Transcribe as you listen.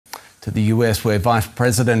To the US, where Vice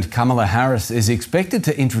President Kamala Harris is expected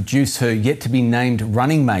to introduce her yet-to-be-named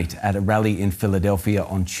running mate at a rally in Philadelphia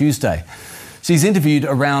on Tuesday. She's interviewed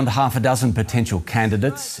around half a dozen potential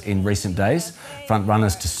candidates in recent days.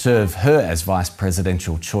 Frontrunners to serve her as vice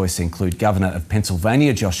presidential choice include Governor of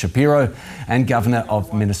Pennsylvania Josh Shapiro and Governor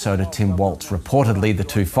of Minnesota Tim Walz, reportedly the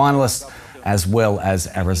two finalists, as well as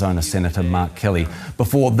Arizona Senator Mark Kelly.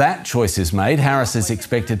 Before that choice is made, Harris is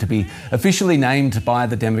expected to be officially named by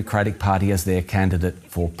the Democratic Party as their candidate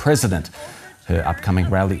for president. Her upcoming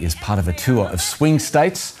rally is part of a tour of swing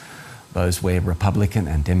states, those where Republican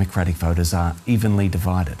and Democratic voters are evenly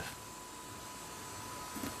divided.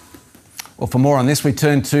 Well, for more on this, we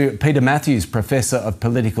turn to Peter Matthews, Professor of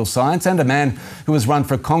Political Science and a man who was run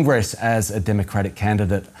for Congress as a Democratic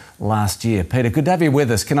candidate last year. Peter, good to have you with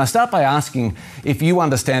us. Can I start by asking if you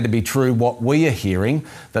understand to be true what we are hearing,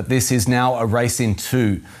 that this is now a race in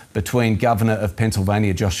two between Governor of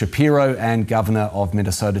Pennsylvania Josh Shapiro and Governor of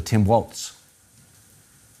Minnesota Tim Walz?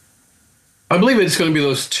 I believe it's going to be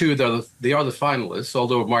those two. They are the finalists,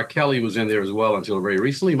 although Mark Kelly was in there as well until very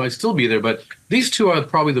recently. He might still be there, but these two are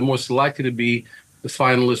probably the most likely to be the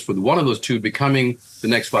finalists, with one of those two becoming the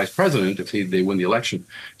next vice president if they win the election.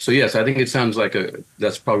 So yes, I think it sounds like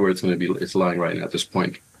that's probably where it's going to be. It's lying right now at this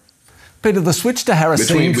point. Peter, the switch to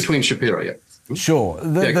Harris between Shapiro, yeah. Sure.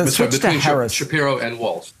 The switch to Harris, Shapiro and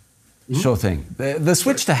Walz. Sure thing. The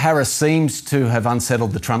switch to Harris seems to have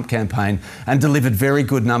unsettled the Trump campaign and delivered very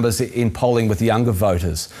good numbers in polling with younger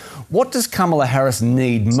voters. What does Kamala Harris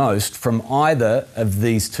need most from either of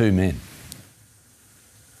these two men?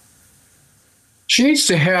 She needs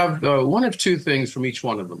to have one of two things from each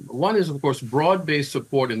one of them. One is, of course, broad-based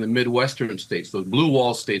support in the Midwestern states, those blue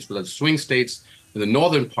wall states, that's swing states in the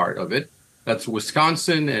northern part of it. That's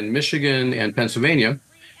Wisconsin and Michigan and Pennsylvania.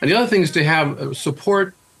 And the other thing is to have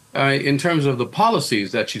support in terms of the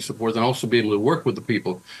policies that she supports, and also be able to work with the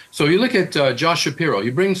people. So you look at Josh Shapiro. He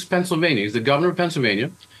brings Pennsylvania. He's the governor of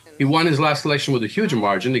Pennsylvania. He won his last election with a huge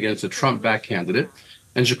margin against a Trump-backed candidate.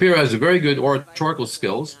 And Shapiro has very good oratorical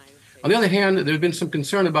skills. On the other hand, there's been some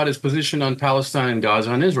concern about his position on Palestine and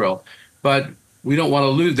Gaza and Israel. But we don't want to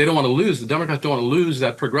lose. They don't want to lose. The Democrats don't want to lose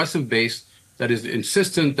that progressive base that is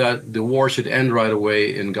insistent that the war should end right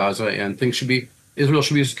away in Gaza and Israel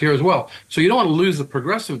should be secure as well. So you don't want to lose the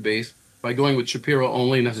progressive base by going with Shapiro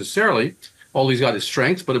only necessarily. All he's got is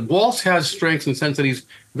strengths, but Walz has strengths in the sense that he's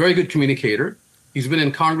a very good communicator. He's been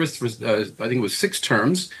in Congress for, I think it was 6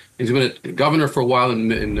 terms. He's been a governor for a while in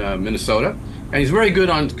Minnesota, and he's very good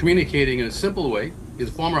on communicating in a simple way. He's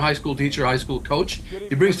a former high school teacher, high school coach.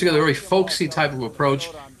 He brings together a very folksy type of approach,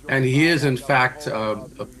 and he is, in fact,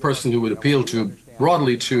 a person who would appeal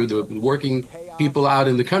broadly to the working people out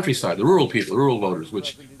in the countryside, the rural people, the rural voters,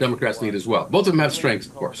 which Democrats need as well. Both of them have strengths,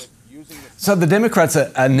 of course. So the Democrats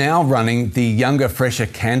are now running the younger, fresher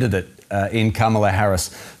candidate in Kamala Harris.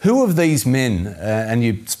 Who of these men, and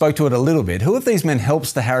you spoke to it a little bit, who of these men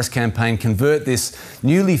helps the Harris campaign convert this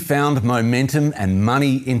newly found momentum and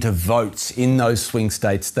money into votes in those swing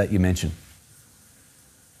states that you mentioned?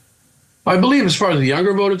 I believe as far as the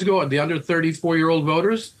younger voters go, the under 34-year-old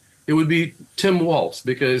voters, it would be Tim Walz,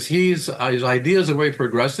 because his ideas are very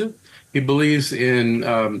progressive. He believes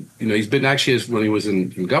in, he's been actually, when he was in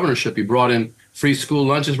governorship, he brought in free school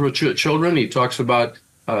lunches for children. He talks about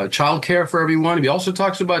child care for everyone. He also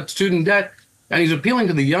talks about student debt, and he's appealing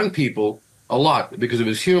to the young people a lot because of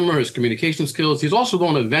his humor, his communication skills. He's also the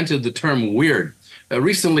one who invented the term weird.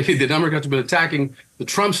 Recently, the Democrats have been attacking the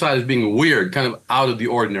Trump side as being weird, kind of out of the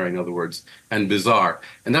ordinary, in other words, and bizarre.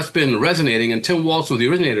 And that's been resonating, and Tim Walz was the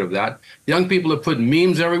originator of that. Young people have put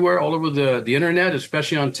memes everywhere, all over the internet,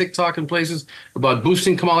 especially on TikTok and places, about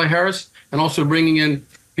boosting Kamala Harris and also bringing in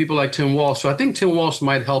people like Tim Walz. So I think Tim Walz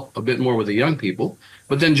might help a bit more with the young people.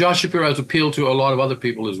 But then Josh Shapiro has appealed to a lot of other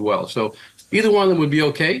people as well. So either one of them would be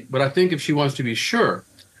okay. But I think if she wants to be sure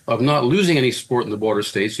of not losing any support in the border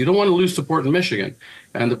states, you don't want to lose support in Michigan.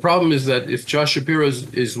 And the problem is that if Josh Shapiro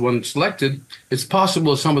is one selected, it's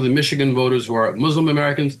possible some of the Michigan voters who are Muslim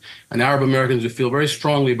Americans and Arab Americans who feel very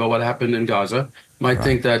strongly about what happened in Gaza might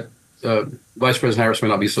think that Vice President Harris may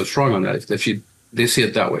not be so strong on that if they see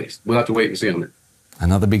it that way. We'll have to wait and see on it.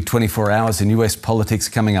 Another big 24 hours in US politics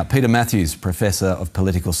coming up. Peter Matthews, Professor of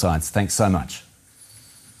Political Science, thanks so much.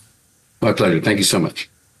 My pleasure. Thank you so much.